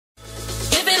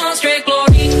straight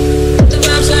glory. The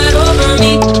vibes slide over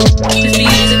me. This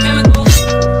beat is a chemical.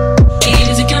 Beat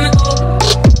is a chemical.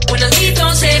 When I leave,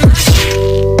 don't say my shit.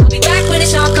 I'll be back when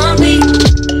it's all complete.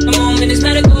 The moment is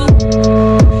medical.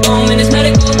 The moment is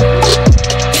medical.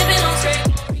 Living on straight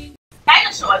glory.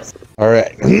 Dinosaurs. All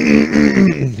right.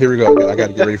 Here we go. I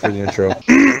gotta get ready for the intro.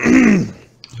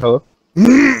 Hello?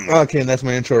 Okay, and that's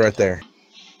my intro right there.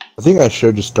 I think I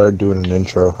should just start doing an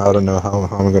intro. I don't know how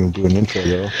I'm gonna do an intro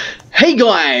though. Hey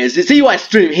guys, it's EY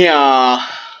Stream here.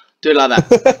 Do it like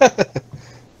that.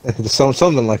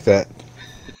 Something like that.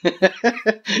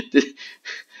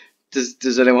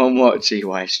 does anyone watch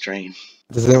EY Stream?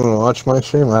 Does anyone watch my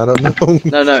stream? I don't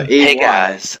know. No, EY. Hey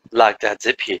guys, like that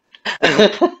zip here.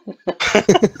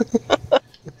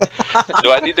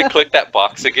 Do I need to click that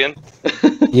box again?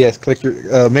 Yes, click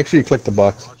your. Make sure you click the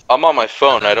box. I'm on my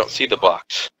phone. I don't see the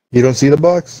box. You don't see the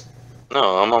box?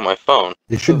 No, I'm on my phone.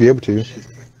 You should be able to.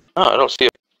 No, I don't see a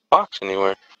box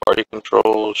anywhere. Party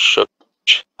controls, shook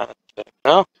chat.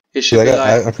 No. It should be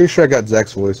like, I'm pretty sure I got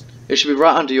Zach's voice. it should be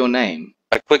right under your name.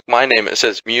 I click my name. It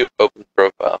says mute open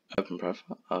profile. Open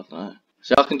profile. Oh no.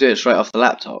 So I can do it straight off the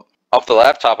laptop. Off the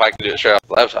laptop, I can do it straight off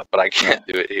the laptop, but I can't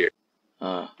do it here.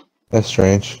 That's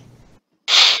strange.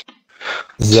 Zach,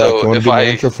 So you want to if do my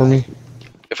intro for me?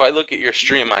 If I look at your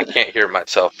stream, I can't hear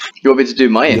myself. You want me to do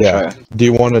my intro? Yeah. Do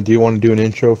you want to do an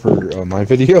intro for my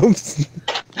videos?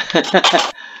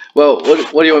 Well,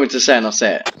 what do you want me to say, and I'll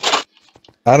say it.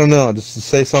 I don't know. Just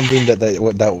say something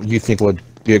that you think would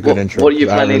be a good intro. What are you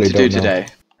 'cause I planning really to do don't know. today?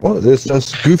 Well, this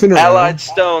just goofing around. Allied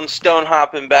stone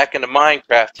hopping back into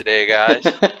Minecraft today, guys.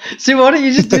 See, why don't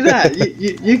you just do that?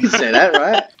 You can say that,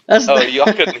 right? That's Oh,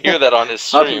 y'all couldn't hear that on his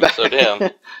stream, so damn.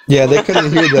 Yeah, they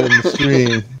couldn't hear that in the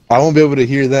stream. I won't be able to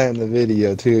hear that in the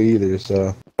video too either.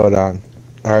 So hold on.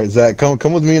 All right, Zach, come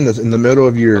with me in the middle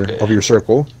of your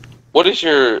circle. What is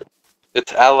your?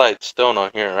 It's Allied Stone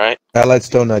on here, right? Allied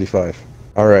Stone 95.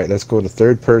 All right, let's go to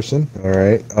third person. All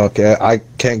right. Okay, I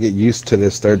can't get used to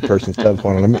this third person stuff.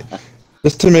 Hold on, let me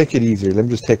just to make it easier. Let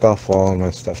me just take off all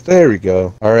my stuff. There we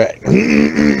go. All right.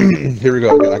 Here we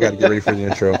go. I got to get ready for the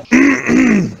intro.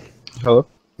 Hello?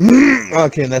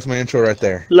 Okay, and that's my intro right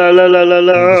there. La la la la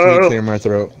Just need to la. clear my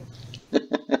throat.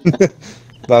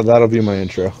 That'll be my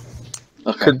intro.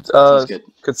 Okay. Sounds good.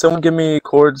 Could someone give me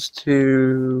cords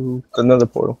to the nether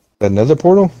portal? The nether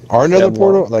portal? Our nether Yeah,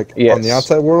 portal? Like yes. on the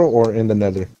outside world or in the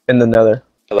nether? In the nether.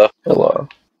 Hello. Hello.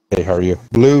 Hey, how are you?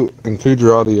 Blue, include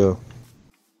your audio.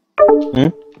 Hmm?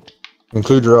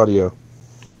 Include your audio.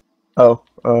 Oh,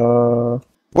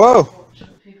 Whoa!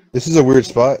 This is a weird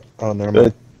spot. Oh, never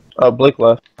mind. Blake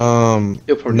left.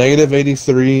 Negative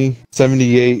 83,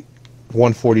 78,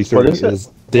 143 What is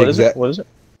it? the What is exact. it? What is it?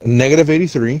 Negative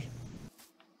 83,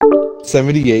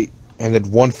 78, and then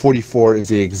 144 is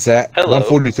the exact. Hello.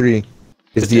 143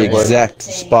 is the Hello. exact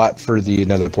spot for the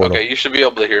nether portal. Okay, you should be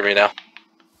able to hear me now.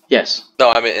 Yes.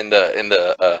 No, I mean in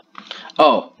the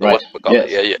Oh, right. what we call it.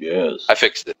 Yeah. Yes. I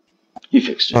fixed it. You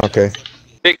fixed it. Okay.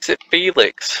 Fix it,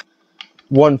 Felix.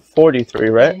 143,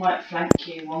 right?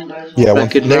 Yeah,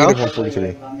 Back it negative now?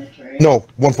 143. No,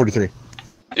 143.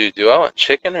 Dude, do I want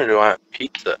chicken or do I want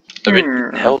pizza? I've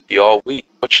been healthy all week.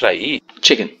 What should I eat?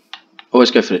 Chicken.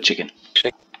 Always go for the chicken.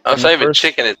 Oh, it's not even First-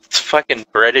 chicken. It's fucking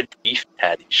breaded beef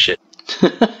patty shit.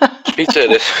 Pizza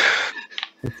it is.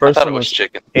 The I first thought it one was was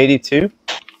chicken. 82.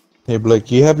 Hey,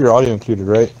 Blake, you have your audio included,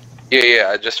 right? Yeah,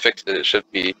 I just fixed it. It should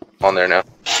be on there now.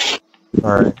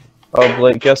 Alright. Oh,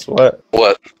 Blake, guess what?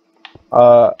 What?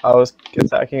 I was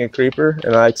attacking a creeper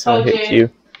and I accidentally hit Q.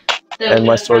 And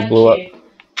my sword blew up.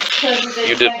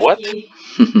 You did what?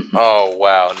 Oh,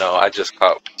 wow. No, I just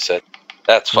caught what you said.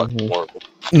 That's fucking horrible.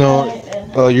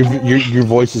 No, your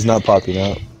voice is not popping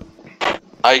out.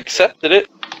 I accepted it.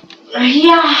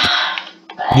 Yeah.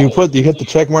 You hit the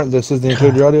check mark that says to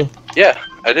include your audio? Yeah,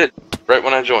 I did. Right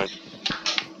when I joined.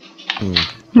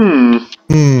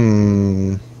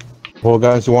 Well,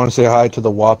 guys, you want to say hi to the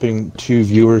whopping 2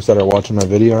 viewers that are watching my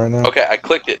video right now? Okay, I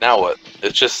clicked it. Now what?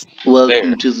 It's just Welcome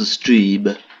there. to the stream.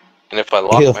 And if I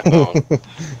lock my phone,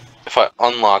 if I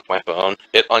unlock my phone,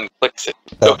 it unclicks it.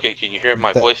 Okay, can you hear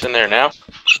my voice in there now?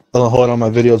 Hold on, my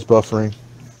video's buffering.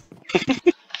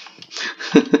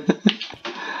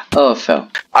 Oh, Phil.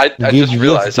 I just You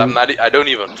realized have to- I don't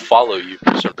even follow you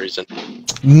for some reason.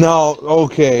 No,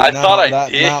 okay. I now thought I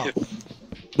that- did. now-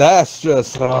 that's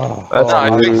just... Oh, That's No,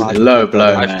 I fixed I- it. Low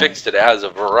blow, I man. fixed it as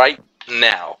of right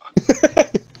now.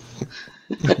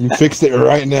 You fixed it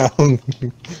right now.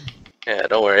 Yeah,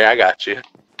 don't worry, I got you.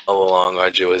 All along,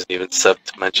 RJ wasn't even subbed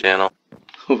to my channel.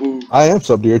 I am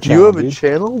sub to your You channel, have a dude.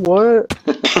 channel? What?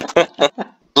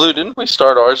 Blue, didn't we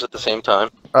start ours at the same time?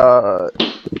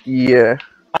 Yeah.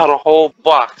 Out a whole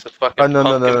box of fucking Oh, no,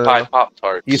 pumpkin pie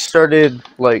Pop-Tarts. You started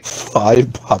like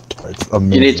 5 Pop-Tarts.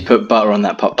 Amazing. You need to put butter on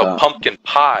that pop A tart. pumpkin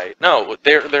pie. No,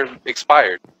 they're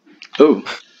expired. Ooh.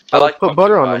 I like put pumpkin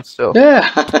butter on pie. them still. Yeah.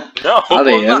 No, I'll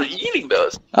eat I'm not 'em. eating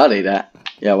those. I'll eat that.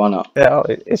 Yeah, why not? Yeah,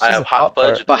 it's I just have a hot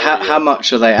Pop-Tart. fudge. But how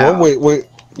much are they out? Wait.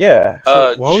 Yeah.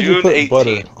 Why would you June put 18th.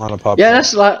 butter on a Pop-Tart? Yeah,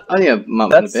 that's like only a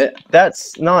month and a bit.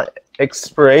 That's not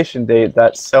expiration date.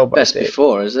 That's sell by Best date.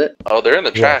 before, is it? Oh, they're in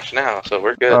the Yeah. trash now, so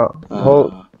we're good.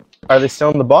 Well, are they still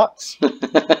in the box?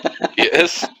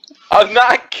 Yes. I'm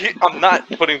not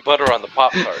putting butter on the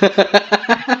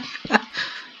Pop-Tart.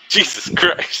 Jesus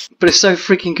Christ. But it's so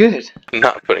freaking good. I'm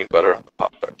not putting butter on the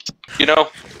Pop-Tarts. You know,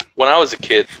 when I was a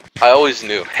kid, I always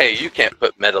knew, hey, you can't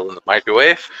put metal in the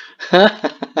microwave.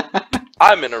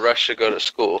 I'm in a rush to go to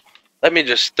school. Let me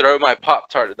just throw my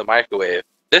Pop-Tart in the microwave.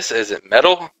 This isn't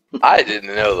metal. I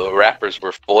didn't know the wrappers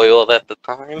were foiled at the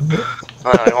time.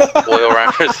 I don't foil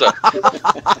wrappers. So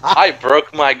I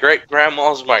broke my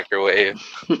great-grandma's microwave.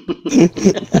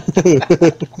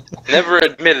 Never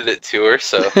admitted it to her,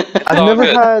 so it's I've all never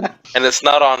good. had. And it's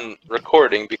not on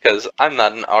recording because I'm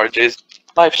not in RJ's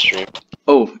live stream.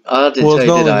 Oh, I did Well, tell it's you,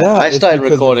 not did only I? that, I it's started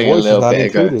because recording your a voice is little not bit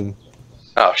ago. included.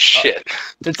 Oh shit!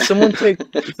 Did someone take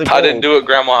the gold? I didn't do it,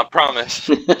 Grandma. I promise.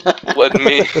 Wasn't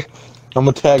me. I'm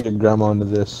gonna tag your grandma into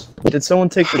this. Did someone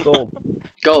take the gold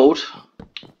Gold?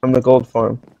 from the gold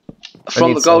farm? From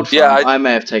need the gold some. Yeah, farm? I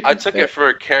may have taken I a took bit. it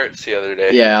for carrots the other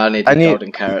day. Yeah, I need I the need-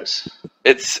 golden carrots.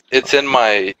 It's in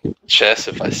my chest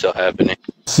if I still have any.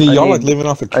 See, I y'all need- like living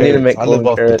off of I need carrots. to make I live golden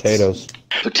off carrots. potatoes.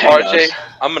 Potatoes. RJ,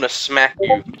 I'm gonna smack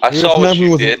you. I You're saw gonna what smack me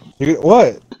you with- did.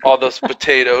 What? All those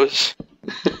potatoes.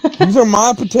 These are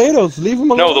my potatoes. Leave them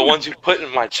alone. No, the ones you put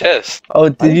in my chest. Oh, I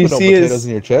did didn't you put no see potatoes his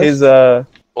in your chest. his Well,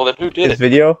 then who did his it?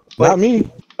 video? Not me.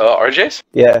 RJ's?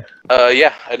 Yeah,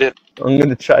 Yeah, I did. I'm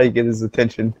gonna try to get his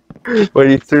attention. Where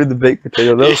he threw the baked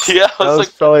potato. That was, Yeah, I that was was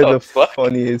like, probably what the the fuck?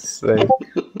 funniest thing.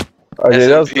 RJ,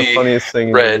 that was the SMP funniest thing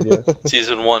in Red. the video.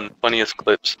 Season 1, funniest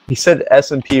clips. He said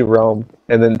SMP Realm,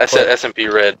 and then I said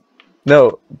SMP Red.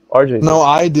 no, RJ. No,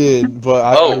 I did, but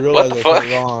I Oh, realized what I the was fuck?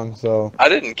 wrong. So I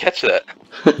didn't catch that.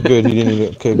 good, you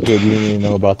didn't. Good, you didn't even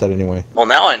know about that anyway. Well,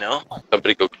 now I know.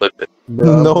 Somebody go clip it.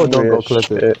 Bro, No, I'm don't go weird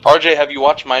clip it. shit. RJ, have you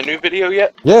watched my new video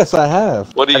yet? Yes, I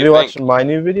have. What do Have you you think? watched my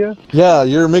new video? Yeah,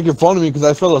 you're making fun of me because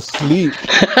I fell asleep.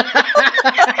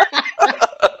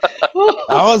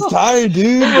 I was tired,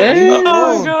 dude. Leave me Oh,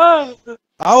 alone. god!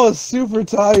 I was super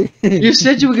tired. You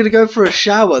said you were going to go for a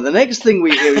shower. The next thing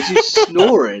we hear is you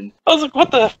snoring. I was like,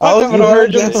 what the fuck? I was am I gonna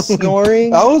heard down. this?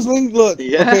 Snoring. I was like, look,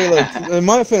 Yeah. okay, look. In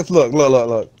my offense, look. I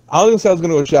was gonna say I was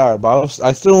gonna go shower, but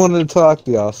I still wanted to talk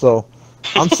to y'all. So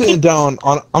I'm sitting down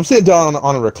on a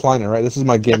recliner, right? This is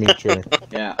my gaming chair.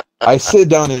 Yeah. I sit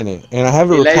down in it, and I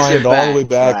have it He lays reclined your all the way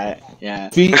back, Right. Yeah.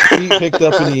 feet picked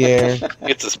up in the air.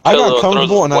 Gets his I pillow got and throws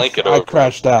comfortable his and blanket I over.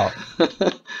 crashed out.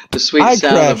 The sweet I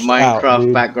sound of crashed out, Minecraft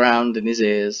dude. background in his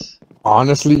ears.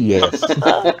 Honestly, yes.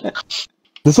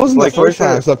 This wasn't Like, the first time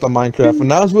I where's slept on Minecraft.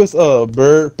 When I was with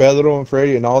Bert, Pedro, and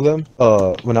Freddy and all them,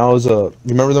 when I was you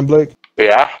remember them, Blake?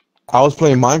 Yeah. I was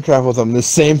playing Minecraft with them. The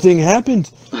same thing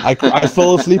happened. I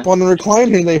fell asleep on the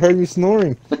recliner and they heard me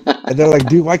snoring. And they're like,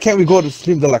 dude, why can't we go to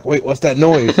sleep? They're like, wait, what's that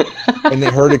noise? And they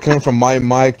heard it coming from my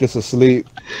mic just asleep.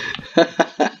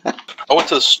 I went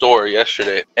to the store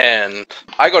yesterday, and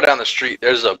I go down the street.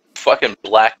 There's a fucking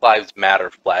Black Lives Matter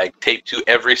flag taped to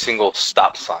every single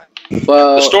stop sign.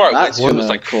 Well, The store I went that's to was gonna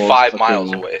like cause 5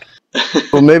 miles fucking away.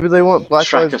 Well, maybe they want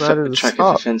Black Lives Traffic Matter to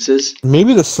stop. offenses.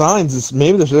 Maybe the signs,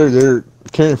 maybe they're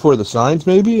caring for the signs,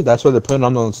 maybe? That's why they're putting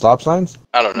on those stop signs?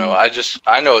 I don't know.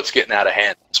 I know it's getting out of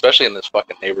hand, especially in this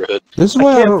fucking neighborhood. This is I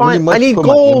why I, can't don't really find- much I need put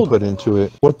gold. my input into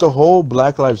it. With the whole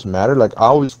Black Lives Matter, like I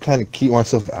always kind of keep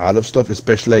myself out of stuff,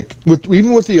 especially like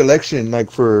even with the election,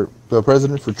 like for the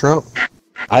president for Trump.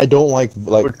 I don't like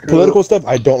political stuff.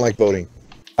 I don't like voting.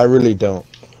 I really don't.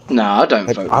 No, I don't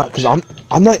Like, vote. because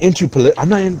I'm not into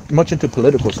much into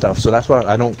political stuff, so that's why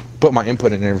I don't put my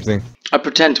input in everything. I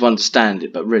pretend to understand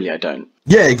it, but really I don't.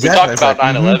 Yeah, We exactly. talked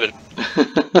about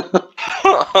 9/11.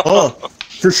 Oh,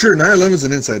 for sure, 9/11 is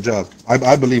an inside job.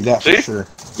 I believe that See? for sure.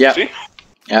 Yeah. See?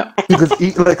 Yeah.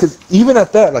 Because even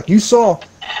at that, like you saw,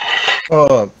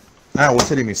 what's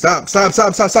hitting me? Stop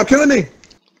killing me!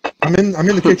 I'm in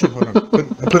the kitchen. Hold on. I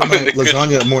put my in the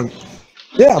lasagna more.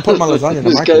 Yeah, I put my lasagna in the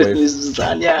Let's go, microwave.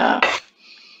 lasagna.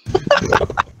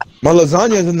 My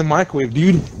lasagna is in the microwave,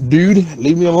 dude.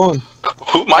 Leave me alone.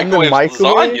 Who microwaves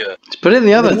microwave? lasagna? Just put it in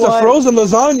the oven. It's a frozen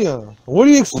lasagna. What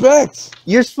do you expect?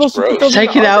 You're supposed to put Gross. those in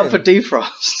Take the it out for oven.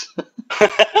 defrost.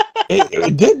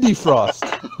 It did defrost.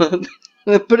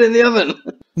 Put it in the oven.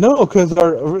 No, because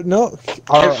our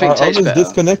Everything tastes oven's better.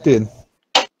 disconnected.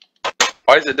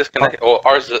 Why is it disconnected? Well,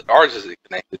 ours isn't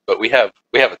connected, but we have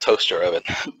a toaster oven.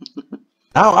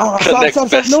 Ow, The stop, next stop,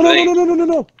 stop. best No, no, thing. no, no, no, no,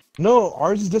 no. No,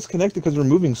 ours is disconnected because we're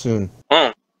moving soon.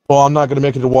 Hmm. Well, I'm not gonna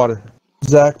make it to water.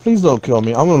 Zach, please don't kill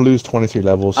me. I'm gonna lose 23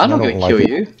 levels. I'm and not I gonna don't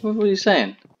kill like you. What are you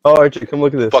saying? Oh, Archie, come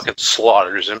look at this. Fucking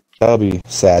slaughters him. That'll be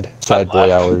sad. Sad I'd boy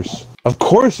laugh. hours. Of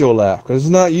course you'll laugh, because it's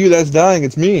not you that's dying,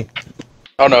 it's me.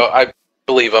 Oh no, I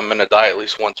believe I'm gonna die at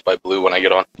least once by blue when I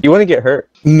get on. You want to get hurt?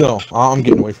 No, I'm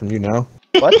getting away from you now.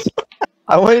 What?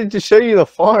 I wanted to show you the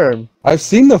farm. I've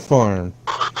seen the farm.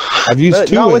 I've used But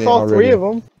 2 not in with it all already. 3 of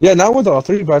them. Yeah, not with all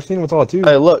 3, but I've seen it with all 2.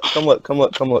 Hey, look, come look, come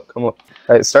look, come look, come look.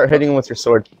 All right, start hitting them with your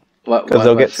sword. Why Because do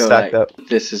they'll I get feel stacked like up.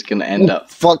 this is gonna end up?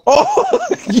 Fuck. Oh,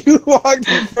 you walked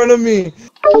in front of me.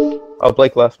 Oh,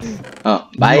 Blake left. Oh,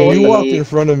 bye. You walked in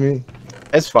front of me.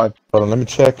 It's fine. Hold on, let me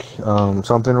check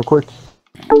something real quick.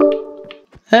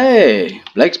 Hey,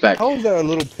 Blake's back. How is that a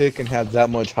little pick and have that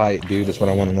much height, dude? That's what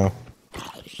I want to know.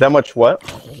 That much what?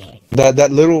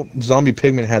 That little zombie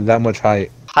pigman had that much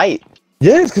height. Height.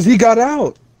 Yes, because he got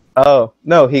out. Oh,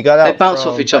 no, he got out. They bounce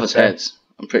from off each back other's there. heads.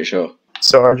 I'm pretty sure.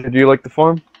 So, Archie, do you like the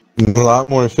farm? A lot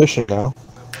more efficient now.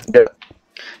 Yeah.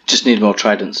 Just need more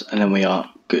tridents, and then we are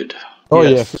good. Oh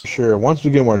Yes. yeah, for sure. Once we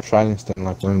get more tridents, then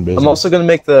like we're in business. I'm also going to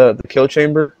make the kill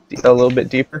chamber a little bit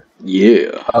deeper.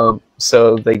 Yeah.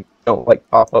 So they don't, like,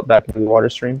 pop up back into the water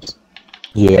streams.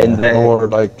 yeah, and then- or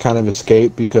like kind of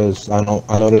escape because I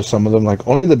noticed some of them like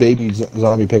only the baby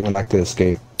zombie pigmen like to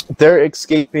escape. They're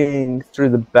escaping through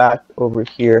the back over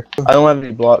here. I don't have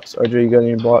any blocks. RJ, you got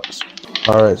any blocks?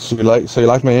 All right, so you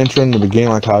like my intro in the beginning,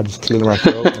 like how I just cleared my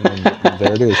throat, and then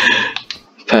there it is.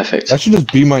 Perfect. That should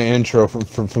just be my intro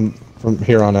from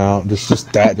here on out.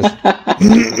 Just that. Just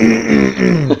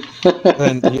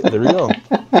and yeah, there we go.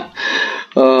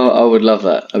 Oh, I would love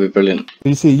that. That'd be brilliant.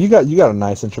 You see, you got a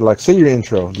nice intro. Like say your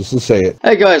intro, just to say it.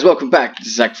 Hey guys, welcome back. This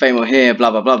is Zach Famo here.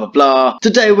 Blah blah blah blah blah.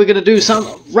 Today we're gonna do some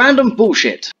random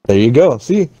bullshit. There you go.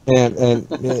 See, and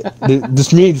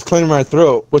just me just clearing my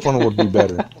throat. Which one would be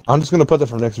better? I'm just gonna put that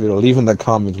for next video. Leave in the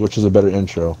comments which is a better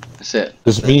intro. That's it.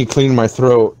 Just me cleaning my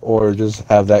throat, or just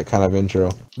have that kind of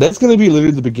intro. That's gonna be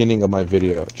literally the beginning of my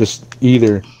video. Just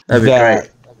either That'd be that,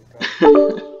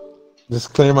 great.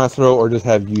 just clear my throat, or just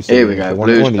have you say Here we it. go, One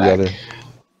Blue's back. together.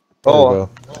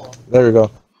 There we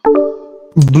go.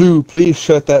 Blue, please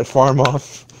shut that farm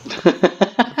off.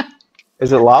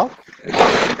 Is it loud?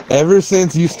 Ever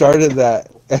since you started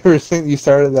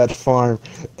that farm,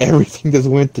 everything just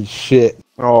went to shit.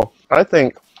 Oh, I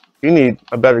think you need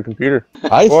a better computer.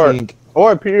 I Or- think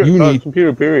Or a period, You need-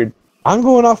 computer, period. I'm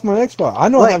going off my Xbox. I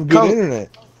know I have good internet.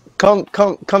 Come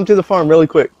to the farm really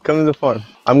quick. Come to the farm.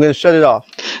 I'm going to shut it off.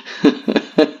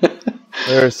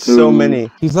 There's so Ooh. many.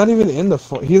 He's not even in the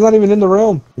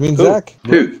realm. I mean, Who? Zach.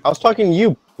 Who? I was talking to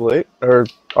you, Blake, or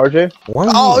RJ. Why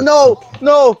are Oh, you-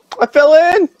 no, I fell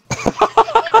in.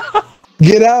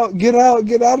 Get out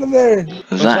of there. That,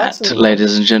 Jackson.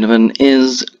 ladies and gentlemen,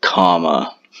 is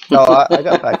karma. No, I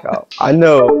got back out. I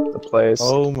know the place.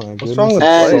 Oh my goodness. wrong with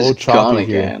And It's so it's gone choppy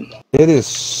here. again. It is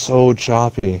so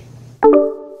choppy.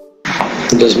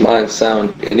 Does mine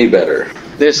sound any better?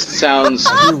 This sounds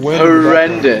You're winning the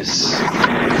horrendous.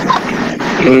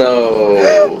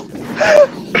 No.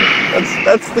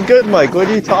 That's the good mic. What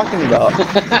are you talking about?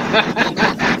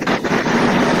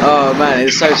 Oh man,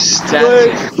 it's so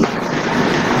static.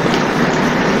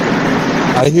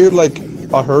 I hear like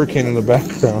a hurricane in the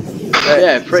background.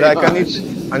 Yeah, pretty Zach,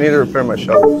 much. I need to repair my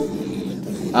shovel.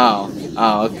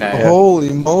 Oh, okay. Holy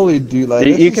moly, dude! Like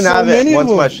You this can is so have many it of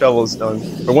once my them. shovel's done,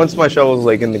 or once my shovel's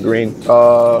like in the green.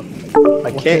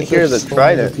 I can't hear the There's so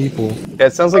many trident. people. Yeah,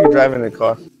 it sounds like you're driving a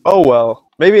car. Oh well,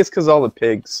 maybe it's because all the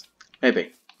pigs.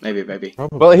 Maybe. Probably.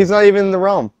 Well, he's not even in the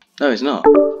realm. No, he's not.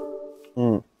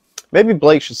 Maybe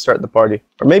Blake should start the party,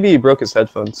 or maybe he broke his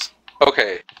headphones.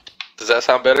 Okay. Does that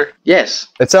sound better? Yes.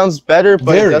 It sounds better,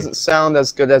 but Very. it doesn't sound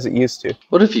as good as it used to.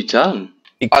 What have you done?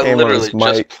 He I came on literally his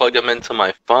just mic, plug them into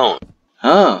my phone.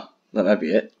 Oh, that might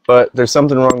be it. but there's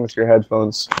something wrong with your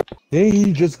headphones. Didn't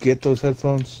you just get those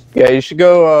headphones? Yeah, you should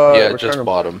go. Yeah, return just them.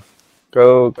 bought them.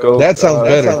 Go. That sounds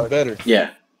better.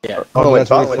 Yeah. Oh, that's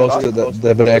wait, really close to the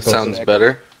That echo. sounds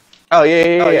better. Oh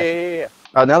yeah.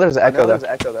 Oh, now there's an echo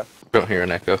there. Don't hear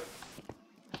an echo.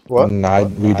 What? Nah,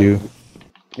 we do.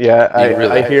 Yeah, You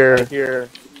really- I hear.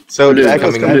 So Blue the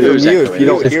echo's coming coming in. from Blue's you echoing. if you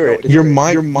don't hear it. Your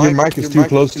mic is too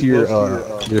close to your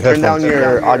headphones. Turn down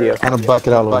your audio. Kind of buck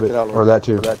it out a little bit, or that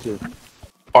too.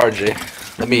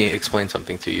 RJ, let me explain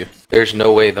something to you. There's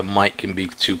no way the mic can be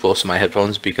too close to my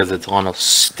headphones because it's on a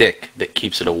stick that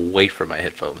keeps it away from my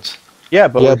headphones. Yeah,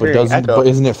 but Yeah, we're but hearing echo.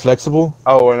 isn't it flexible?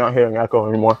 Oh, we're not hearing echo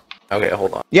anymore. Okay,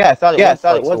 hold on. Yeah, I thought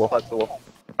it was flexible.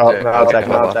 Oh, Yeah, now it's okay,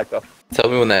 hold echo. Tell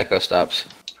me when the echo stops.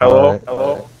 Hello? Alright.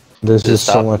 Hello? There's Just just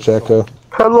so stop. much echo.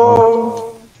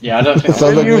 Hello? Yeah, I don't think.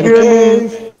 Sounds like you you're in hear a me?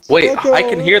 cave. Wait, Echo. I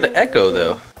can hear the echo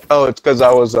though. Oh, it's because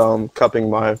I was cupping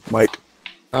my mic.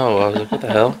 Oh, I was like, what the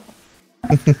hell?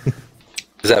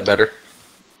 Is that better?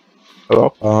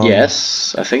 Hello?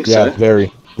 Yes, I think Yeah, so.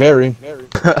 very, very.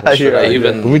 I Should hear I RJ.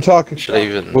 even? When we talk, Should I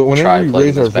even whenever try we plugging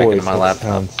raise our this back voice, into my it laptop?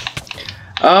 sounds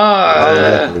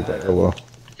Ah, exactly well.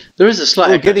 there is a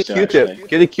slight Oh, echo get a still, Q-tip. actually.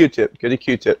 Get a Q-tip. Get a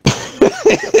Q-tip.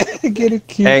 Get a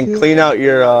cute. And clean out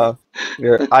your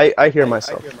I hear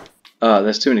myself. Oh,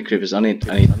 there's too many creepers. I need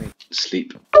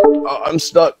sleep. Oh, I'm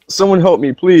stuck. Someone help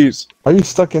me, please. Are you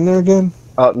stuck in there again?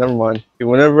 Oh, never mind.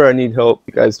 Whenever I need help,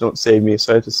 you guys don't save me,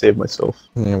 so I have to save myself.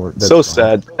 Yeah, that's So fine.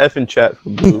 sad. F in chat for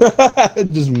blue.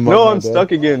 Just No, I'm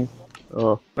stuck again.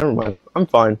 Oh, never mind. I'm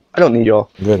fine. I don't need y'all.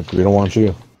 Good. We don't want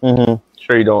you.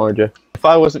 Sure you don't, RJ. If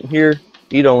I wasn't here,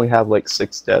 you'd only have like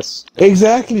 6 deaths.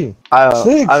 Exactly. I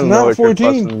 6, don't know not what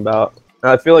 14. you're fussing about.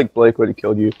 I feel like Blake would have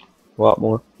killed you a lot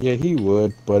more. Yeah, he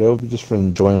would, but it would be just for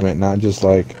enjoyment, not just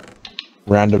like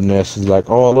randomness. It's like,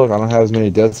 oh look, I don't have as many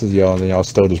deaths as y'all, and then y'all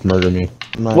still just murder me.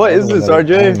 What is this, I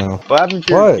RJ? don't know. What happened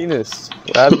to your What? penis?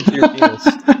 What happened to your penis?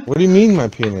 What do you mean, my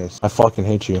penis? I fucking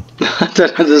hate you. I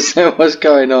don't understand what's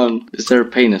going on. Is there a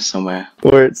penis somewhere?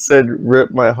 Where it said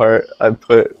 "rip my heart," I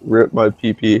put "rip my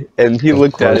pee," and he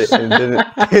looked at it and didn't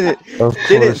Of didn't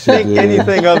course you think did.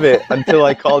 anything of it until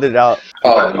I called it out.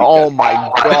 Oh, you My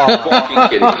god! fucking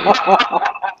kidding me?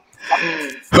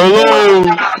 Hello.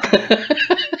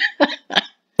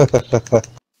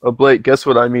 Oh, Blake, guess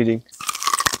what I'm eating?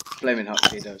 Flaming hot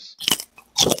Cheetos.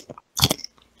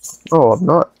 Oh, I'm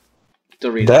not.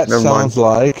 Doritos. That Never mind. sounds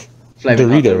like Flaming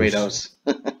Doritos.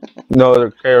 hot Doritos. No,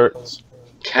 they're carrots.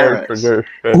 Carrots. Carrots.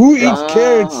 who eats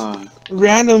carrots Ah.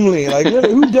 randomly? Like,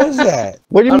 who does that?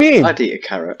 What do you mean? I'd eat a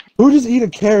carrot. Who just eat a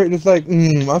carrot? And it's like,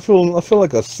 I feel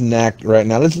like a snack right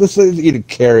now. Let's eat a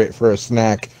carrot for a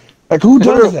snack. Like, who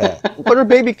does that? What are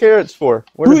baby carrots for?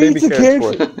 What Who are baby eats a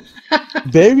carrots carrot? for?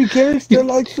 Baby carrots? They're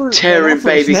like for Tearing for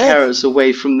a baby snack. carrots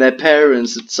away from their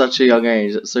parents at such a young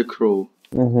age. That's so cruel.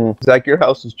 Zach, your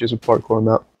house is just a parkour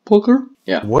map. Poker?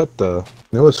 Yeah. What the?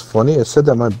 You know what's funny? It said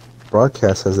that my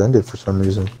broadcast has ended for some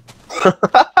reason.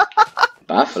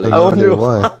 Baffling. I wonder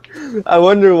why. I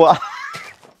wonder why.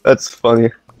 That's funny.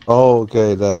 Oh,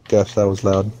 okay. That was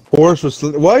loud. Horse was.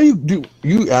 Why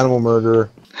you animal murderer?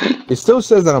 It still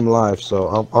says that I'm live,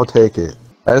 so I'll take it.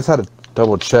 I just had to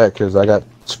double check because I got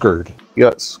scurred. You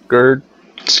got scared.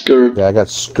 Skirt. Yeah, I got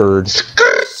scurred.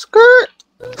 Skirt.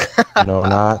 No,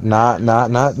 not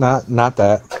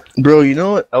that. Bro, you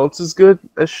know what else is good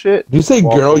as shit? You say,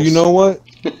 girl? Waffles. You know what?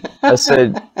 I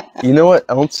said, you know what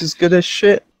else is good as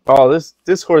shit? Oh,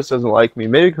 this horse doesn't like me.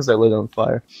 Maybe because I lit on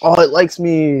fire. Oh, it likes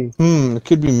me. It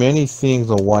could be many things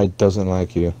on why it doesn't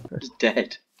like you. It's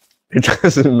dead. It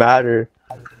doesn't matter.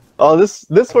 Oh,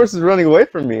 this horse is running away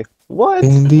from me. What?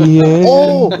 In the end,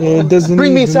 Oh, it doesn't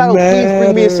bring me a even saddle, please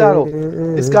bring me a saddle.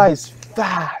 matter. This guy's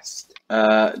fast.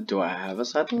 Do I have a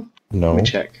saddle? No. Let me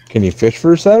check. Can you fish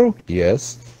for a saddle?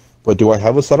 Yes. But do I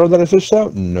have a saddle that I fished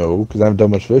out? No, because I haven't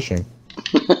done much fishing.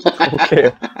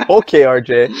 Okay,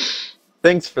 RJ.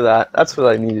 Thanks for that. That's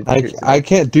what I needed to hear. I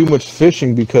can't do much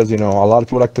fishing because, a lot of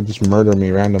people like to just murder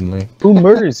me randomly. Who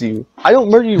murders you? I don't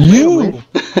murder you randomly.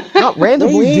 Not No,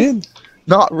 randomly. you did.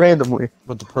 Not randomly.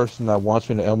 But the person that wants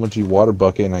me in an LMG water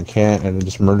bucket and I can't, and it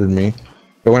just murdered me.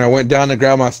 But when I went down to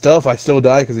grab my stuff, I still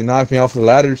died because he knocked me off the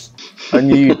ladders. I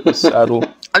need a saddle.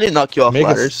 I didn't knock you off Make a-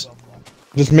 ladders.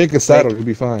 Just make a saddle, you'll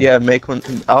be fine. Yeah, make one.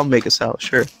 I'll make a saddle,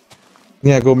 sure.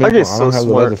 Yeah, go make one. RJ's I so don't have the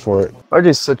smart. leather for it.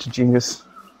 RJ's such a genius.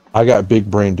 I got big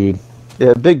brain, dude.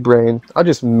 Yeah, big brain. I'll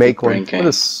just make Big brain one. king. What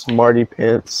a smarty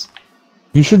pants.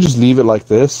 You should just leave it like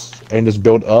this and just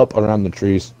build up around the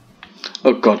trees.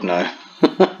 Oh god, no.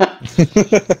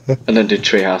 And then do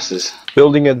tree houses.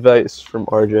 Building advice from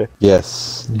RJ.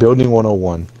 Yes, building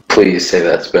 101. Please say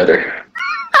that's better.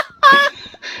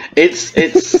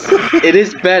 It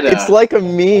is better. It's like a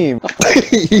meme.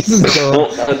 He's just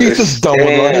dumb. He's just dumb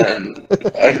with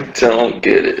life. I don't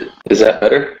get it. Is that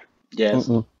better? Yes.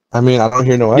 I mean, I don't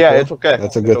hear no echo. Yeah, it's okay.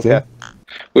 That's a good It's okay. thing.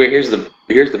 Wait, here's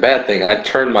the bad thing. I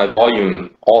turned my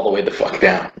volume all the way the fuck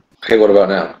down. Okay, what about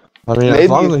now? I mean, Maybe- as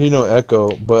long as I hear no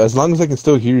echo, but as long as I can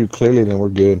still hear you clearly, then we're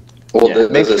good. Well, Yeah. does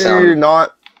Make it sure you're sound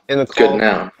not in the good call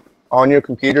now? on your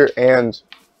computer and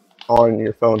on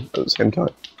your phone at the same time.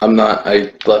 I'm not.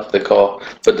 I left the call.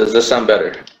 But does this sound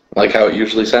better? Like how it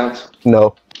usually sounds?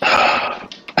 No, I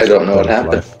don't know what That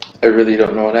is happened. life. I really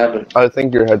don't know what happened. I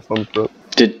think your headphones broke.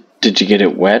 Did you get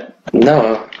it wet?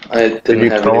 No, I didn't you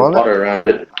have call any on it? water around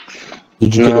it.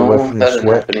 Did you get it wet No, from that your didn't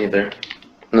sweat? happen either.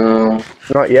 No,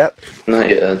 Not yet. not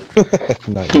yet.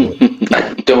 Not yet.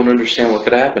 I don't understand what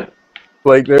could happen.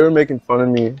 Like, they were making fun of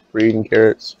me for eating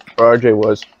carrots. Or RJ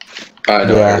was. I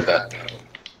know, I Yeah. heard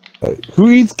that. Who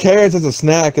eats carrots as a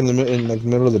snack in the like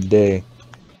middle of the day?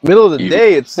 Middle of the You-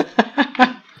 day, it's...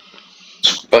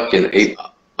 It's fucking 8.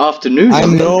 Afternoon. I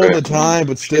something. know the time,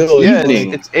 but still, yeah,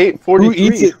 evening. it's 8:43. who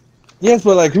eats it? Yes,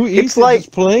 but like who eats It's it like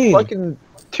just plain? fucking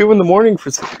 2 in the morning for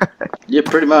snack. Yeah,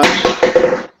 pretty much.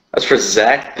 That's for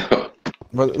Zach.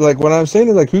 But like what I'm saying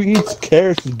is like who eats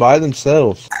carrots just by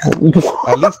themselves? At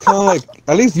least kind of like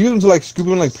at least use them to like scoop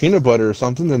in like peanut butter or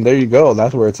something. And there you go.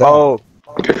 That's where it's at. Oh,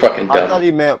 You're fucking I thought dumb.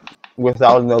 he meant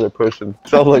without another person.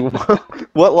 So I'm like,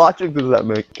 what logic does that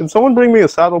make? Can someone bring me a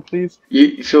saddle, please?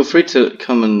 You feel free to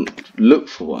come and look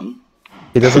for one.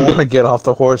 He doesn't want to get off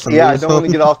the horse. And Yeah, I lose don't want to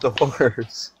him. get off the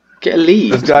horse. Get a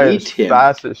lead. This guy Lead is him.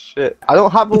 fast as shit. I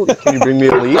don't have a... Can you bring me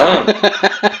a lead?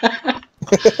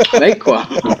 Make one.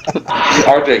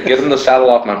 RJ, get him the saddle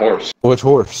off my horse. Which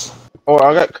horse? Oh,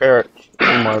 I got carrots.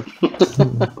 Come on.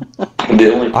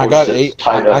 The only I horse got that's 8.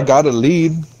 tied I up. got a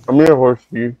lead. I'm your horse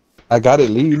for you. I got a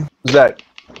lead. Zach,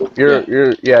 you're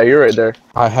right there.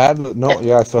 I had no.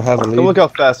 Yeah, I still have a Come lead. look how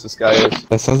fast this guy is.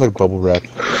 That sounds like bubble wrap.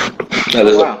 That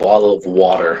is Wow. a bottle of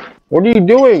water. What are you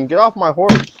doing? Get off my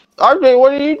horse. RJ,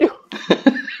 what are you doing?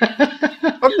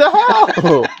 What the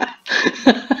hell?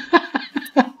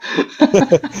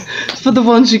 For the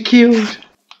ones you killed.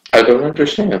 I don't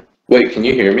understand. Wait, can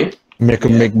you hear me? Make a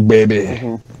make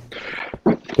baby.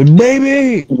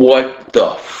 Baby. What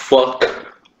the fuck?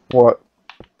 What?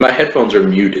 My headphones are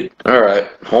muted. Alright,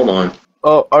 hold on.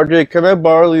 Oh, RJ, can I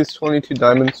borrow these 22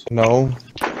 diamonds? No,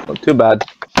 Oh, too bad.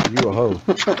 you a hoe.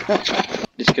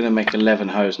 It's gonna make 11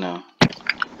 hoes now.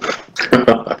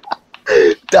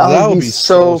 That would be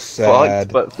so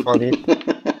sad. fucked, but funny.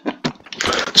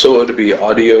 So it'd be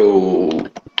audio.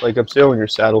 Like, I'm stealing your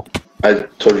saddle. I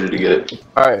told you to get it.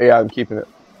 Alright, yeah, I'm keeping it.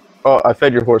 Oh, I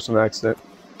fed your horse on accident.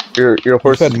 Your You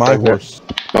horse fed is my pregnant. horse.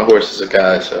 My horse is a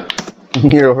guy, so.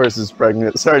 Your horse is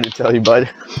pregnant. Sorry to tell you, bud.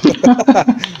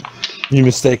 You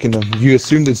mistaken them. You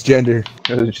assumed its gender.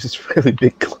 It was just really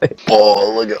big clay.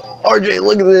 Oh, look at RJ,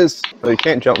 look at this. Oh, he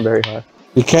can't jump very high.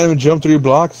 You can't even jump 3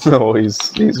 blocks. No,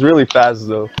 he's really fast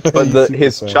though. But He's super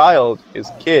his fast. child, his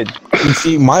kid, You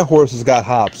see, my horse has got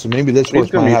hops, so maybe this he's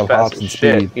horse gonna might be have fast hops as and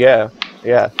shit. speed. Yeah,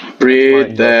 yeah.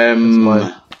 Breed That's them.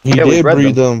 mine. He Yeah, we did bred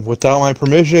breed them without my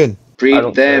permission. I Breed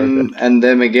don't care, them and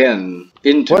them again.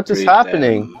 What is Interbreed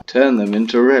happening? them. Turn them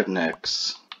into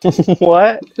rednecks.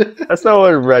 What? That's not what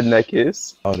a redneck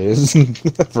is. Oh, it is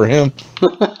for him.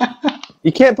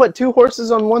 You can't put 2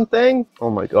 horses on one thing? Oh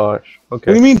my gosh. What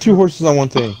do Okay. you mean 2 horses on one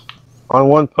thing? On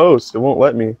one post, it won't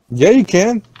let me. Yeah, you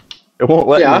can. It won't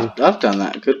let Yeah, me. I've done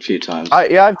that a good few times.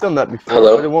 I've done that before,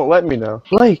 Hello? but it won't let me now.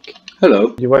 Blake,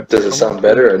 Hello. you wipe Does it sound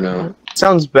better or no?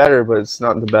 Sounds better, but it's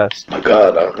not the best. My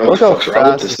god, I don't know what Look the how fuck's wrong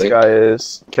with fast this this thing. guy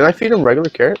is. Can I feed him regular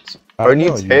carrots? I Or don't he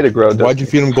know, needs hay to grow, doesn't Why'd you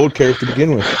feed him gold carrots to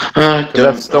begin with? I don't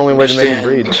That's the only way to make him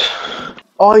breed. understand.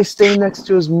 Oh, he's staying next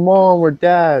to his mom or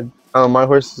dad. Oh, my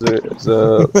horse is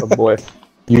a boy.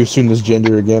 You assume this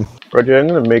gender again. Roger, I'm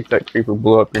gonna make that creeper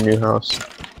blow up your new house.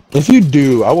 If you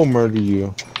do, I will murder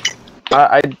you.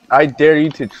 I dare you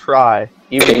to try.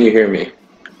 Can Even you hear me?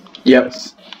 Yep.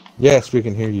 Yes, we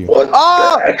can hear you. What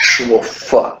Ah! the actual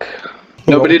fuck?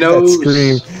 Nobody What was knows.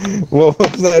 that scream? What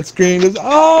was that scream? It's,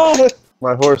 oh!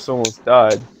 my horse almost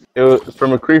died. It was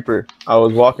from a creeper. I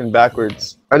was walking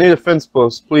backwards. I need a fence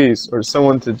post, please, or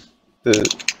someone to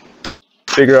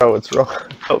figure out what's wrong.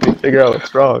 Help me figure out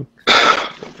what's wrong.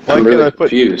 Why I'm can't really I put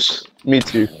confused. me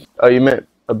too? Oh, you meant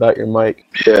about your mic,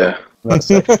 Yeah. not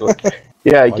sexually.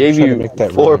 Yeah, I Why'd gave you try to you make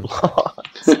that 4 rhyme?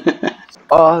 blocks.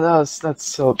 Oh, that's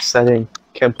so upsetting.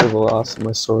 Can't believe I lost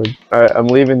my sword. Alright, I'm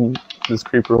leaving this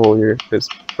creeper hole here.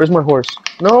 Where's my horse?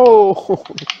 No!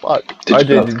 Fuck. Did you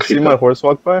RJ, not did you see creep my up? horse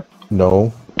walk by?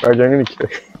 No. RJ, I'm gonna kill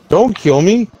you. Don't kill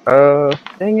me.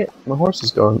 Dang it. My horse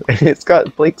is gone. It's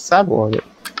got Blake's saddle on it.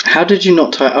 How did you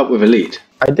not tie it up with a lead?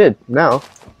 I did, now.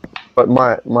 But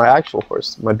my actual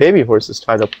horse, my baby horse is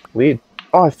tied up with the lead.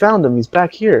 Oh, I found him. He's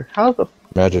back here. How the...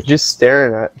 Magic. Just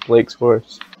staring at Blake's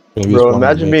horse. Maybe Bro, it's one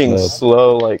imagine to being make love.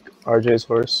 slow like RJ's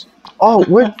horse. Oh,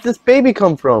 where did this baby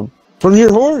come from? From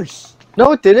your horse.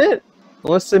 No, it didn't.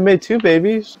 Unless they made 2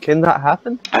 babies. Can that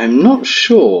happen? I'm not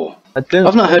sure. I didn't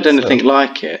I've not heard think so. anything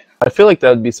like it. I feel like that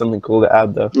would be something cool to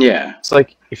add, though. Yeah. It's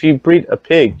like, if you breed a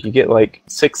pig, you get like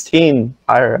 16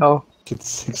 IRL. Get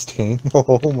 16.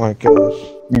 Oh my gosh.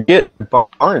 You get a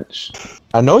bunch.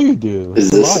 I know you do.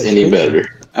 Is Why? this any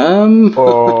better?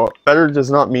 Or better does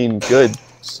not mean good,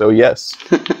 so yes.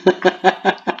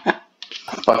 I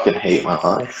fucking hate my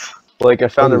life. Like I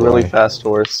found a So do really I. fast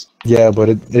horse, Yeah, but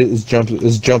its jump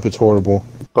is horrible.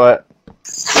 but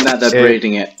And now they're It-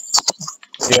 breeding it.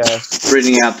 yeah,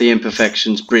 Breeding out the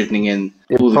imperfections, breeding in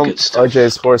it all the good pumped stuff.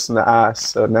 RJ's horse in the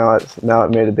ass, so now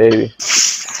it made a baby.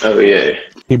 Oh yeah.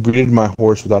 He breeded my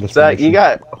horse without his Zach, you permission.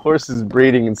 got horses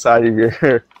breeding inside of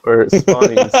your or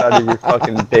spawning inside of your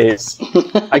fucking base.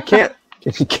 I can't.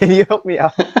 Can you help me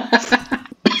out? I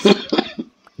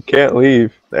can't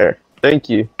leave. There. Thank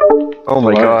you. Oh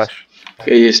my No worries. gosh.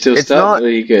 Okay, you still It's stuck? not- Or are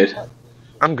you good?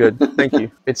 I'm good. Thank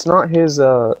you. It's not his.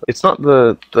 It's not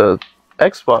the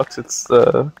Xbox. It's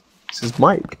his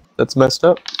mic that's messed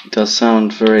up. It does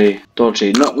sound very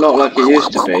dodgy. Not like it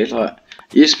used to be. Like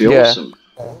it used to be Yeah. awesome.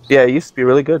 Yeah, it used to be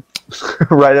really good.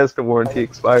 Right as the warranty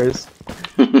expires,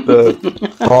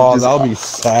 the Oh, that'll be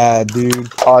sad, dude.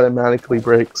 automatically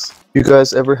breaks. You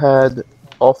guys ever had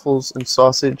waffles and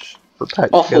sausage for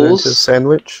packed together into a Waffles?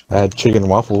 sandwich? I had chicken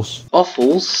and waffles.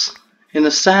 Offals in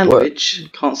a sandwich.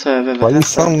 Can't say I've ever Why do you had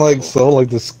sound like so like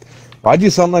this? Why do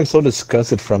you sound like so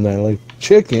disgusted from that? Like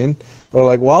chicken or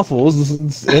like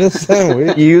waffles in a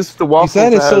sandwich? You use the waffles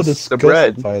sounded so as the disgusted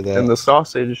bread, by that. and the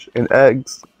sausage and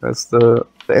eggs as the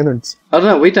innards. I don't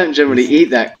know. We don't generally eat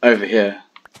that over here.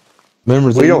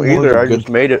 Members, We they don't eat more of either. the I good- just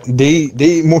made it. They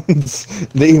eat more.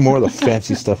 They eat more of the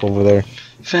fancy stuff over there.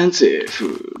 Fancy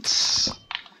foods.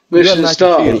 You got Michelin mac and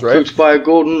star cheese, right? cooked by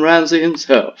Gordon Ramsay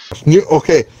himself.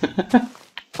 Okay.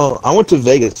 I went to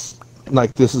Vegas.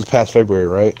 Like this is past February,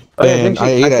 right? Oh, yeah, and didn't you- I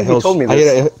ate I at think you Hell's. told me I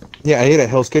this. ate at, yeah, I ate at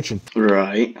Hell's Kitchen.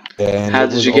 Right. And How it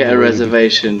did was you get a overrated.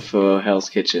 reservation for Hell's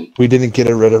Kitchen? We didn't get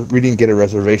a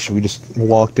reservation. We just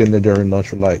walked in there during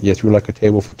lunch. We're like, yes, we're like a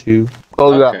table for two.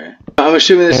 Oh yeah. Okay. I'm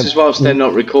assuming this And- is whilst they're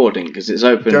not recording because it's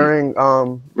open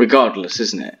regardless,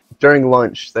 isn't it? During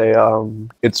lunch, they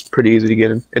it's pretty easy to get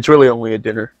in. It's really only a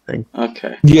dinner thing.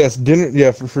 Okay. Yes, dinner.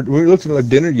 Yeah, for when we looked at like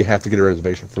dinner, you have to get a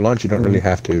reservation. For lunch, you don't really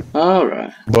have to. All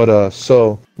right. But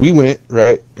so we went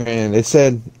right, and it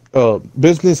said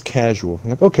business casual. I'm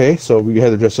like, okay, so we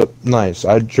had to dress up nice.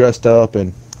 I dressed up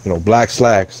in black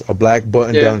slacks, a black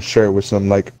button-down shirt with some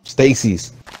like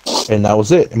Stacy's, and that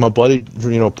was it. And my buddy,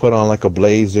 put on like a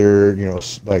blazer,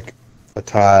 like a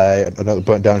tie, another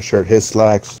button-down shirt, his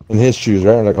slacks, and his shoes.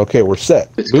 Right? I'm like, okay, we're set.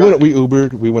 It's We fine. We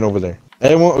Ubered. We went over there.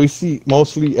 Everyone, we see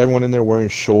mostly everyone in there wearing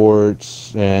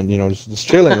shorts and just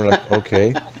chilling. We're like,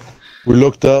 okay. We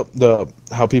looked up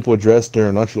how people dress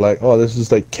during lunch. We're like, oh, this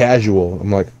is like casual. I'm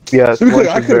like, Yeah, so lunch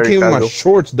I is could have very came with my casual.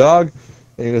 shorts, dog.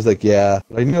 And he was like, yeah.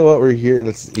 Like, you know what? We're here.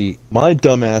 Let's eat. My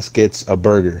dumbass gets a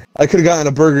burger. I could have gotten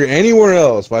a burger anywhere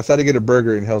else, but I decided to get a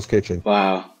burger in Hell's Kitchen.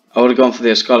 Wow. I would have gone for the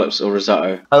escallops or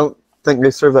risotto. I don't think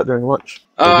they serve that during lunch.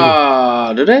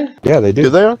 Ah, do they? Yeah, they do. Do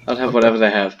they? I'd have whatever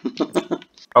they have.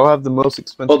 I'll have the most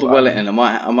expensive. Or the item. Wellington.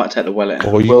 I might take the Wellington.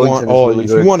 Oh, you Wellington want? is really If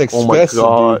you good. want Oh my expensive,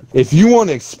 God. dude, if you want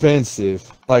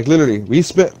expensive, like literally, we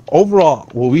spent overall.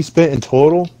 What we spent in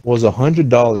total was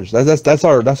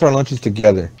 $100. That's our lunches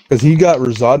together. Because he got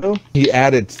risotto, he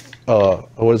added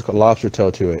what is it called, lobster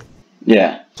tail to it.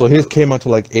 Yeah. So his came out to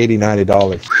like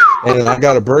 $80-$90. And then I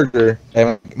got a burger,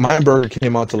 and my burger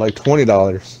came out to like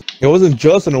 $20. It wasn't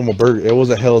just a normal burger; it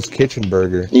was a Hell's Kitchen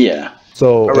burger. Yeah.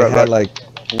 So Alright, it had right. like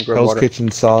Grab Hell's water.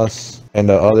 Kitchen sauce and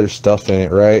other stuff in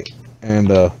it, right? And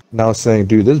now I was saying,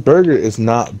 dude, this burger is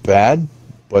not bad,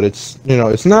 but it's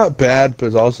it's not bad, but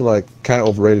it's also like kind of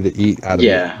overrated to eat out of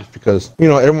Yeah. it, just because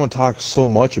everyone talks so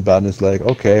much about it. And it's like,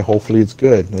 okay, hopefully it's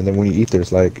good, and then when you eat there,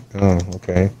 it's like, oh,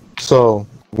 okay. So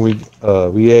we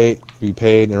ate, we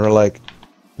paid, and we're like,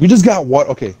 we just got water.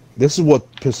 Okay, this is what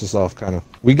pissed us off, kind of.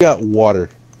 We got water.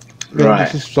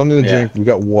 Right. This is something to Yeah. drink. We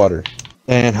got water.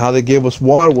 And how they gave us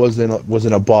water was in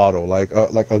a bottle, like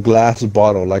a glass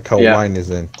bottle, like how Yeah. wine is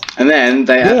in. And then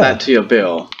they add Yeah. that to your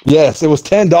bill. Yes, it was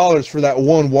 $10 for that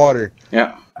one water.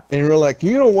 Yeah. And we're like,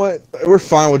 you know what? We're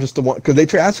fine with just the one, because they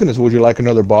tried asking us, would you like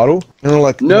another bottle? And we're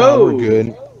like, No. we're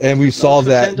good. And we saw for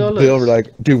that $10. bill. We're like,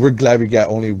 dude, we're glad we got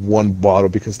only one bottle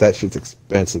because that shit's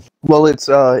expensive. Well, it's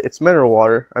mineral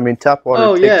water. I mean, tap water.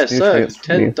 Oh takes yeah, so nutrients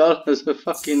from you. $10 a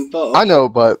fucking bottle. I know,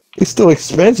 but It's still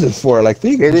expensive for it. Like,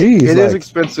 think, it geez, is like,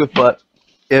 expensive. But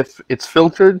if it's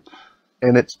filtered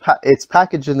and it's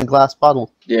packaged in a glass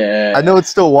bottle, Yeah. I know it's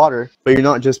still water, but you're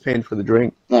not just paying for the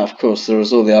drink. No, of course, there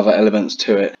was all the other elements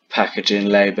to it. Packaging,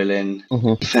 labeling,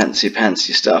 Mhm.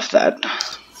 fancy stuff that...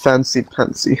 Fancy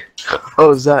pantsy.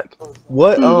 Oh, Zach,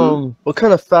 what what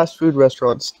kind of fast food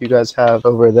restaurants do you guys have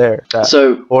over there?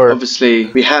 So, or- obviously,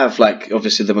 we have,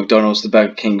 obviously the McDonald's, the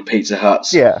Burger King, Pizza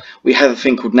Huts. Yeah. We have a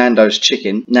thing called Nando's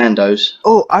Chicken. Nando's.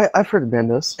 Oh, I've heard of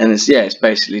Nando's. And it's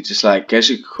basically just like, I guess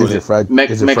you could call Is it it, fried-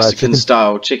 is it fried Mexican chicken?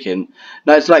 style chicken.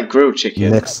 No, it's like grilled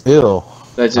chicken. next ill.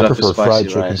 They do I like a prefer spicy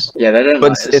fried rice. Yeah, they don't.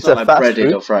 But Like, it's not a like fast breaded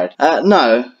food? or fried.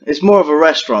 No, it's more of a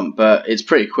restaurant, but it's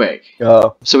pretty quick.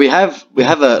 Oh. So we have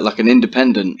a like an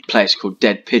independent place called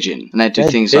Dead Pigeon, and they do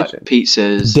Dead things Pigeon? like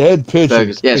pizzas, Dead pigeon.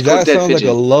 burgers. Yeah, it's that called Dead sounds like Pigeon.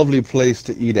 a lovely place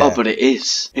to eat at. Oh, but it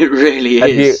is. It really Have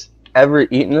you is. ever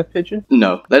eaten a pigeon?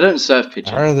 No, they don't serve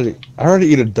pigeon. I'd rather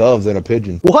eat a dove than a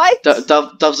pigeon. What?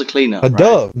 Dove's a cleaner. A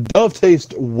dove. Dove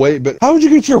tastes way better. How would you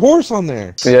get your horse on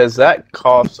there? Yeah, Zach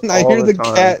coughs I all hear the the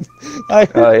time. cat. I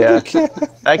hear Oh, yeah. the cat.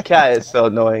 That cat is so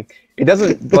annoying. It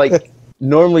doesn't, like,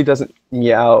 normally doesn't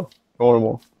meow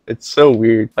normal. It's so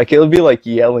weird. Like, it'll be, like,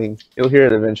 yelling. You'll hear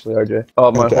it eventually, RJ.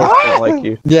 Oh, my Okay. horse don't like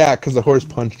you. Yeah, because the horse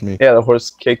punched me. Yeah, the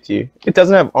horse kicked you. It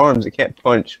doesn't have arms. It can't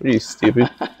punch. What are you, stupid?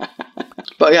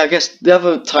 But yeah, I guess the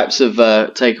other types of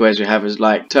takeaways we have is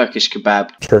like Turkish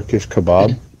kebab. Turkish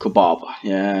kebab. Kebab,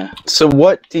 yeah. So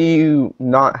what do you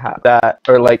not have that,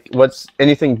 or like what's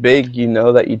anything big you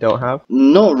know that you don't have?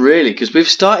 Not really, because we've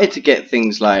started to get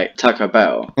things like Taco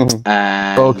Bell.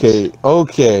 And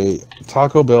Okay.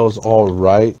 Taco Bell's all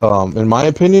right. In my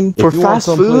opinion, For if you want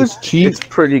fast food, someplace cheap, it's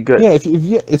pretty good. yeah,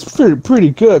 it's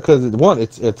pretty good because one,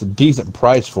 it's a decent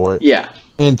price for it, yeah.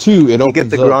 and two, it opens get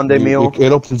the up, grande meal,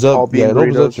 It opens all up, bean it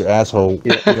opens up burritos. your asshole,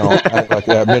 you know,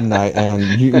 at midnight, and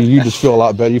you just feel a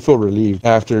lot better. You feel relieved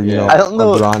after you know. I don't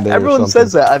know. A grande or Everyone something.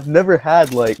 says that. I've never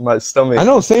had like my stomach. I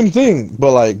know, same thing,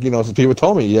 but like, you know, some people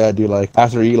told me, yeah, dude, like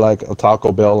after I eat like a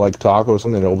Taco Bell, like taco or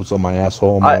something, it opens up my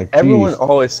asshole. I'm like, everyone geez.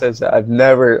 always says that. I've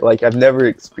never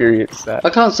experienced that. I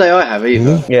can't say I have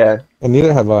either. Mhm. Yeah. And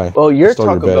neither have I. Well, your Stole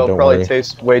your Taco bed, Bell don't probably worry.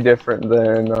 tastes way different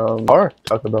than our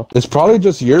Taco Bell. It's probably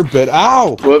just your bed.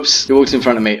 Ow! Whoops, you walked in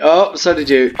front of me. Oh, so did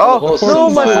you. Oh, The horse no, is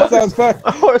on my fire.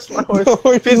 horse. My horse, my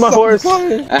horse. Feed my horse.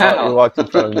 Oh, you walked in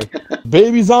front of me.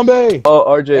 Baby zombie! Oh,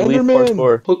 RJ, leave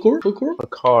Enderman. parkour. Parkour? A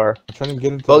car. I'm trying to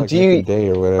get into Well, like do you- a day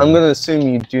or whatever. I'm gonna assume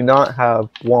you do not have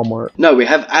Walmart. No, we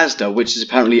have Asda, which is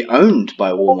apparently owned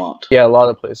by Walmart. Yeah, a lot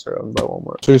of places are owned by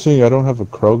Walmart. So you're saying I don't have a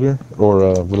Kroger?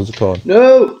 Or what is it called?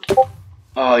 No!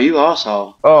 Oh, you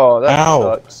arsehole. Oh, that Ow.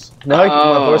 sucks. Now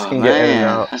my horse can get in and man,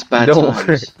 out. That's bad Don't times.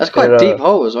 worry. That's quite It, a deep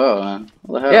hole as well, man.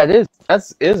 What the hell? Yeah, it is. That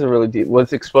is a really deep.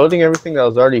 Was exploding everything that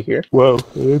was already here? Whoa,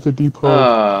 it's a deep hole.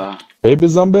 Alright, Baby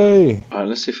zombie!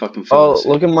 let's see if I can find Oh, this.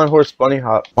 look at my horse bunny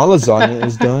hop. My lasagna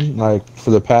is done, like,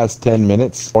 for the past 10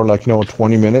 minutes, or like,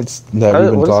 20 minutes that How- we've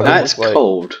been what is talking. That's like-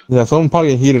 cold. Yeah, so I'm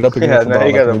probably gonna heat it up again Yeah, for now about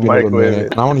you gotta maybe another microwave minute.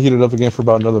 it. And I want to heat it up again for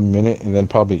about another minute, and then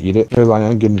probably eat it, because I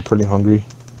am getting pretty hungry.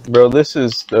 Bro, this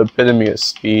is the epitome of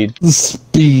speed.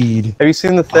 Speed! Have you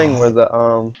seen the thing where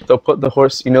they'll put the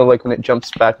horse, like when it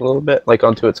jumps back a little bit, like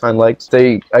onto its hind legs?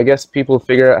 I guess people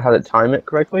figure out how to time it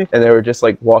correctly, and they were just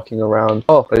like walking around.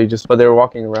 But they were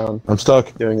walking around I'm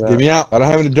stuck. doing that. Get me out. I don't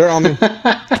have any dirt on me.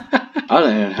 I don't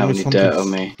even have Give me any dirt something.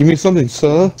 on me. Give me something,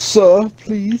 sir. Sir,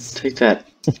 please. Take that.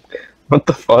 What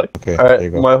the fuck? Okay, All there you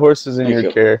right, go. my horse is in Thank your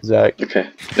you. care, Zach. Okay.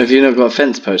 Have you not got a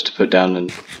fence post to put down then?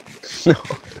 No,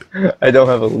 I don't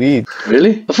have a lead.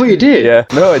 Really? I thought you did. Yeah,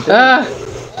 no, I didn't.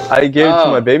 Ah! I gave it to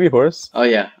Oh. my baby horse. Oh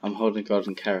yeah, I'm holding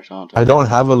golden carrot, aren't I? I don't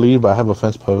have a lead, but I have a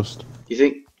fence post. You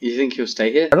think he'll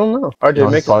stay here? I don't know. RJ,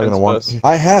 I'm make a probably fence gonna want. post.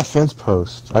 I have fence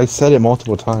posts. I said it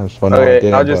multiple times, but no, I Okay,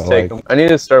 didn't. I'll just but, take like, them. I need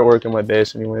to start working my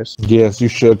base anyways. Yes, you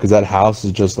should, because that house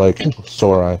is just like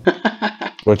Sorai,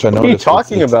 which I know. What are you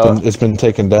talking about? It's been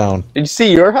taken down. Did you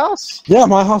see your house? Yeah,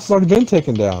 my house has already been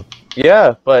taken down.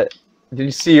 Yeah, but did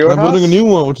you see your I'm house? building a new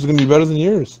one, which is gonna be better than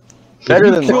yours. Better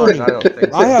You than killed mine, me. I don't think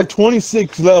so. I have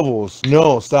 26 levels.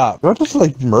 No, stop. You're just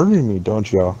like murdering me,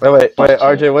 don't y'all? Wait,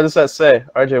 RJ, what does that say?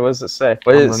 RJ, what does it say?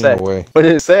 What did I'm it say? running away. What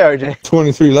did it say, RJ?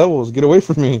 23 levels. Get away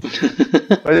from me.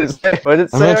 What did it say? What did it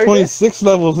I'm say, at RJ? 26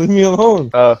 levels. Leave me alone.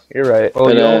 Oh, you're right. Well,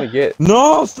 But, you only get...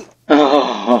 No.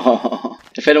 Oh,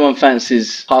 if anyone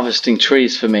fancies harvesting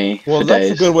trees for me Well, for that's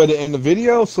days. a good way to end the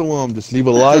video. So just leave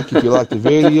a like if you like the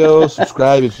video.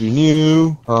 Subscribe if you're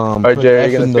new. RJ, put are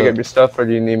F you in gonna pick up your stuff, or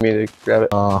do you need me to grab it?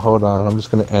 Hold on. I'm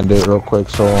just gonna end it real quick.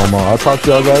 So I'll talk to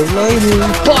y'all guys later.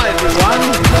 Bye everyone!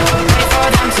 Wait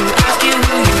for them to